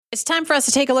It's time for us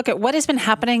to take a look at what has been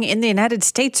happening in the United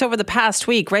States over the past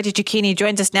week. Reggie Cecchini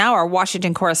joins us now, our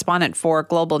Washington correspondent for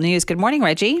Global News. Good morning,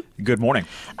 Reggie. Good morning.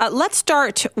 Let's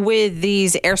start with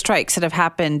these airstrikes that have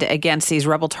happened against these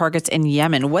rebel targets in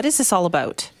Yemen. What is this all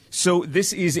about? So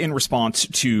this is in response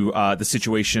to the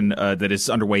situation that is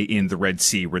underway in the Red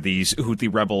Sea, where these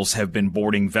Houthi rebels have been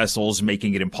boarding vessels,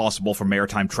 making it impossible for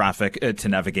maritime traffic to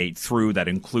navigate through. That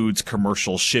includes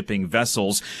commercial shipping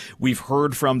vessels. We've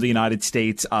heard from the United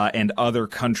States and other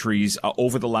countries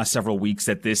over the last several weeks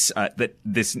that this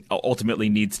ultimately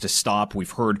needs to stop.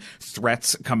 We've heard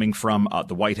threats coming from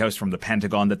the White House, from the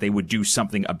Pentagon, that they would do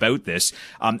something about this.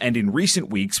 And in recent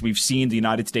weeks, we've seen the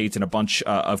United States and a bunch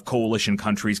of coalition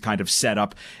countries kind of set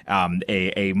up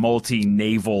a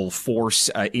multi-naval force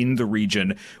in the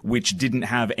region, which didn't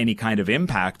have any kind of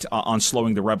impact on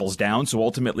slowing the rebels down. So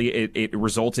ultimately, it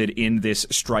resulted in this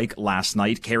strike last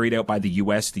night, carried out by the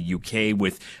U.S., the UK,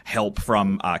 with help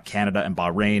from Canada and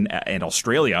Bahrain and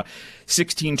Australia.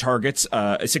 16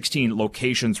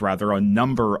 locations, a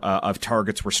number of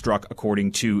targets were struck,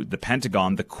 according to the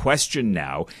Pentagon. The question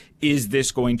now, is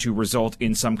this going to result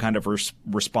in some kind of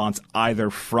response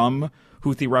either from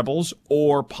Houthi rebels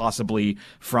or possibly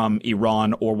from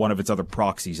Iran or one of its other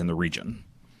proxies in the region?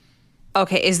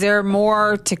 Okay, is there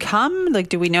more to come?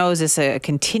 Do we know, is this a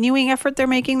continuing effort they're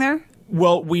making there?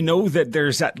 Well, we know that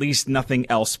there's at least nothing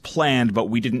else planned, but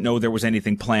we didn't know there was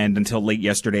anything planned until late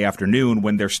yesterday afternoon,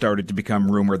 when there started to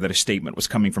become rumor that a statement was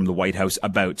coming from the White House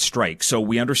about strikes. So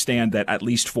we understand that at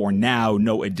least for now,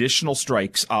 no additional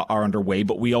strikes are underway,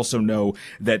 but we also know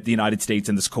that the United States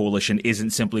and this coalition isn't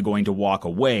simply going to walk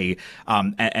away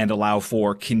and allow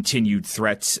for continued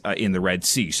threats in the Red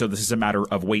Sea. So this is a matter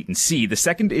of wait and see. The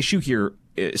second issue here,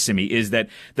 Simi, is that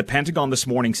the Pentagon this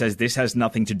morning says this has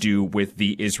nothing to do with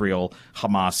the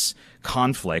Israel-Hamas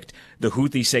conflict. The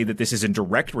Houthis say that this is in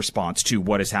direct response to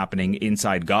what is happening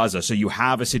inside Gaza. So you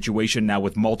have a situation now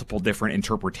with multiple different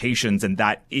interpretations, and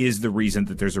that is the reason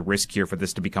that there's a risk here for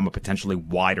this to become a potentially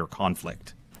wider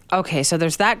conflict. Okay, so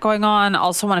there's that going on.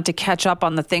 Also wanted to catch up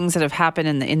on the things that have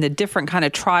happened in the different kind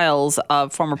of trials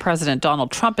of former President Donald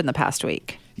Trump in the past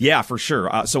week. Yeah, for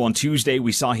sure. So on Tuesday,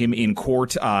 we saw him in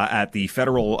court at the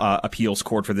federal appeals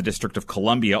court for the District of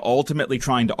Columbia, ultimately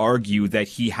trying to argue that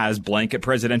he has blanket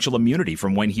presidential immunity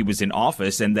from when he was in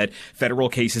office, and that federal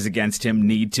cases against him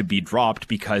need to be dropped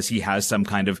because he has some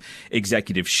kind of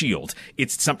executive shield.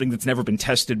 It's something that's never been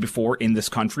tested before in this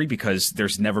country because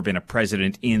there's never been a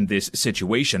president in this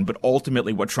situation. But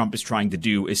ultimately, what Trump is trying to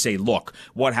do is say, look,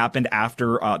 what happened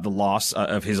after the loss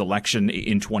of his election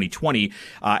in 2020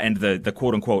 and the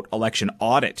quote-unquote election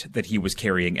audit that he was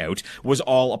carrying out was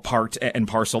all a part and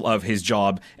parcel of his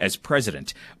job as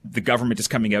president. The government is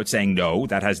coming out saying, no,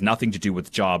 that has nothing to do with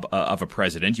the job of a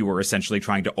president. You are essentially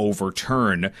trying to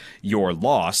overturn your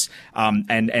loss.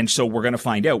 And so we're going to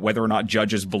find out whether or not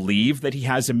judges believe that he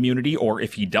has immunity, or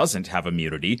if he doesn't have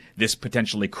immunity. This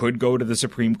potentially could go to the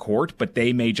Supreme Court, but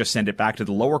they may just send it back to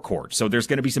the lower court. So there's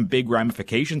going to be some big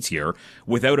ramifications here.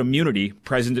 Without immunity,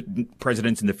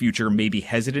 presidents in the future may be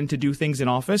hesitant to do things in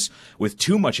office. With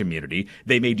too much immunity,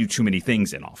 they may do too many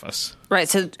things in office. Right.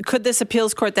 So could this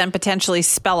appeals court then potentially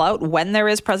spell out when there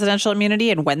is presidential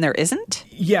immunity and when there isn't?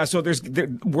 Yeah. So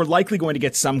we're likely going to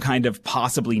get some kind of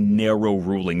possibly narrow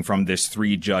ruling from this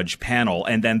 3-judge panel,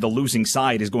 and then the losing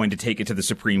side is going to take it to the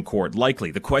Supreme Court,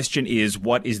 likely. The question is,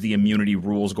 what is the immunity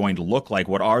rules going to look like?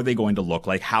 What are they going to look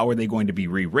like? How are they going to be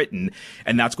rewritten?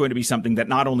 And that's going to be something that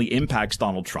not only impacts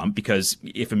Donald Trump, because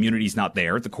if immunity is not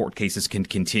there, the court cases can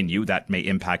continue. That may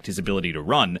impact his ability to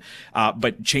run.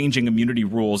 But changing immunity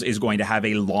rules is going to have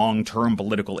a long-term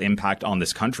political impact on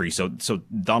this country. So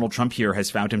Donald Trump here has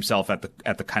found himself at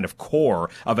the kind of core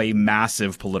of a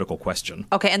massive political question.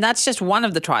 Okay, and that's just one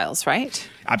of the trials, right?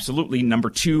 Absolutely. Number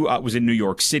 2 was in New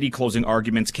York City. Closing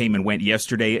arguments came and went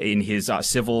yesterday in his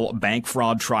civil bank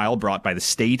fraud trial brought by the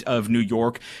state of New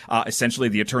York. Essentially,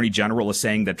 the attorney general is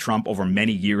saying that Trump, over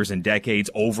many years and decades,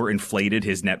 overinflated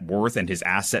his net worth and his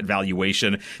asset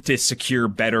valuation to secure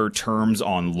better terms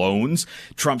on loans.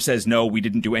 Trump says, no, we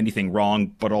didn't do anything wrong,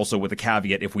 but also with a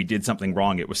caveat, if we did something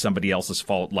wrong, it was somebody else's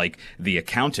fault, like the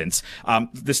accountants.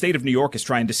 The state of New York is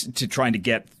trying to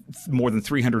get more than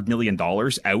 $300 million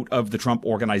out of the Trump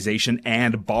organization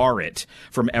and bar it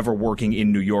from ever working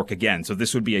in New York again. So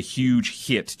this would be a huge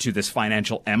hit to this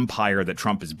financial empire that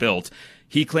Trump has built.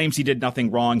 He claims he did nothing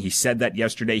wrong. He said that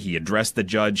yesterday. He addressed the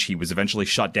judge. He was eventually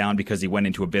shut down because he went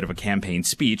into a bit of a campaign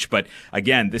speech. But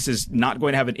again, this is not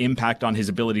going to have an impact on his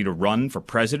ability to run for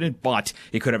president, but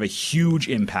it could have a huge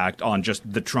impact on just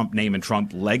the Trump name and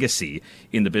Trump legacy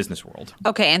in the business world.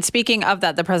 Okay, and speaking of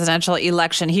that, the presidential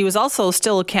election, he was also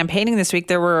still campaigning this week.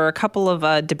 There were a couple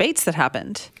of debates that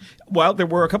happened. Well, there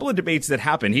were a couple of debates that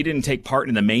happened. He didn't take part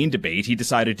in the main debate. He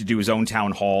decided to do his own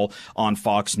town hall on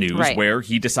Fox News, right, where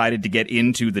he decided to get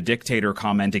into the dictator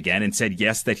comment again and said,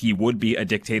 yes, that he would be a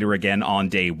dictator again on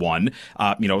day one,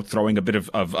 throwing a bit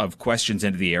of questions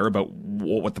into the air about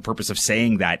what the purpose of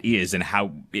saying that is and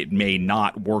how it may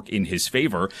not work in his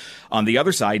favor. On the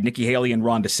other side, Nikki Haley and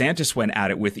Ron DeSantis went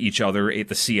at it with each other at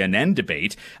the CNN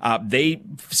debate. They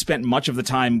spent much of the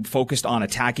time focused on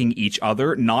attacking each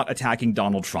other, not attacking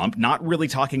Donald Trump, not really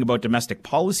talking about domestic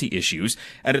policy issues.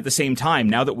 And at the same time,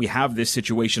 now that we have this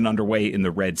situation underway in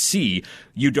the Red Sea,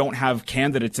 you don't have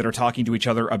candidates that are talking to each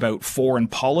other about foreign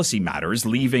policy matters,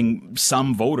 leaving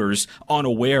some voters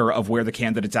unaware of where the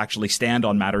candidates actually stand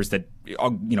on matters that,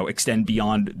 extend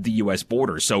beyond the U.S.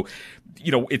 borders. So,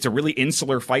 it's a really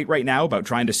insular fight right now about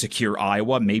trying to secure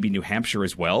Iowa, maybe New Hampshire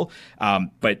as well.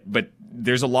 But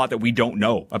there's a lot that we don't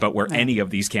know about where any of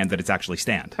these candidates actually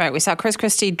stand. Right. We saw Chris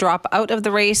Christie drop out of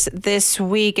the race this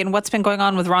week. And what's been going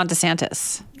on with Ron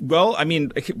DeSantis? Well,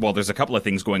 there's a couple of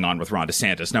things going on with Ron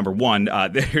DeSantis. Number one,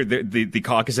 the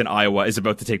caucus in Iowa is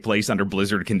about to take place under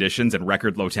blizzard conditions and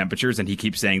record low temperatures. And he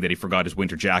keeps saying that he forgot his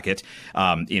winter jacket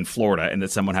in Florida and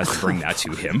that someone has to bring that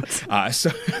to him.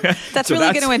 That's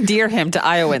going to endear him to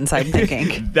Iowans, I'm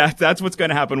thinking. That's what's going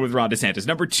to happen with Ron DeSantis.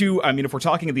 Number two, if we're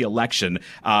talking the election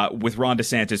with Ron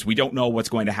DeSantis, we don't know what's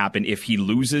going to happen if he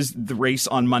loses the race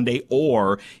on Monday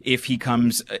or if he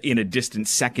comes in a distant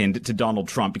second to Donald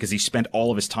Trump because he spent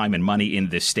all of his time and money in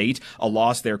this state. A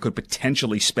loss there could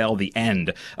potentially spell the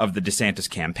end of the DeSantis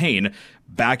campaign.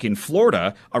 Back in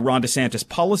Florida, a Ron DeSantis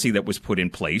policy that was put in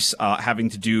place having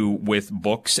to do with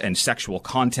books and sexual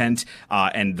content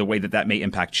and the way that may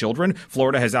impact children.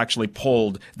 Florida has actually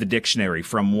pulled the dictionary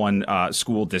from one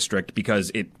school district because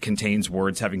it contains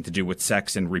words having to do with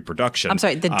sex and reproduction. I'm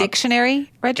sorry, the dictionary,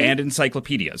 Reggie? And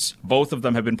encyclopedias. Both of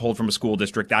them have been pulled from a school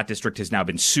district. That district has now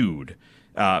been sued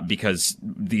because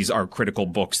these are critical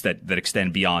books that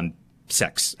extend beyond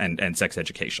sex and sex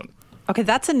education. Okay,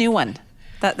 that's a new one.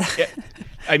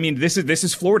 This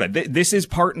is Florida. This is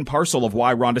part and parcel of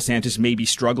why Ron DeSantis may be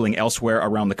struggling elsewhere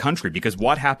around the country, because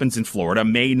what happens in Florida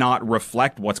may not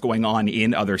reflect what's going on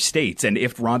in other states. And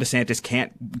if Ron DeSantis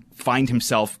can't find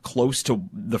himself close to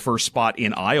the first spot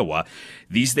in Iowa,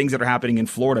 these things that are happening in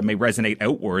Florida may resonate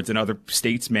outwards, and other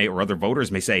states or other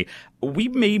voters may say, we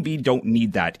maybe don't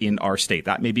need that in our state.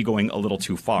 That may be going a little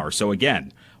too far. So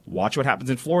again, watch what happens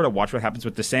in Florida. Watch what happens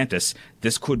with DeSantis.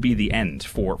 This could be the end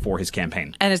for his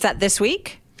campaign. And is that this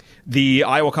week? The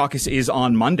Iowa caucus is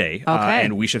on Monday, okay.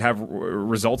 And we should have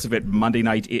results of it Monday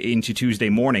night into Tuesday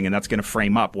morning, and that's going to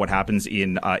frame up what happens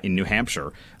in New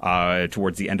Hampshire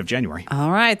towards the end of January.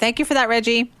 All right. Thank you for that,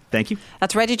 Reggie. Thank you.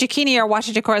 That's Reggie Cecchini, our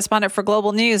Washington correspondent for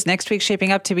Global News. Next week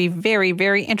shaping up to be very,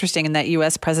 very interesting in that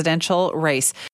U.S. presidential race.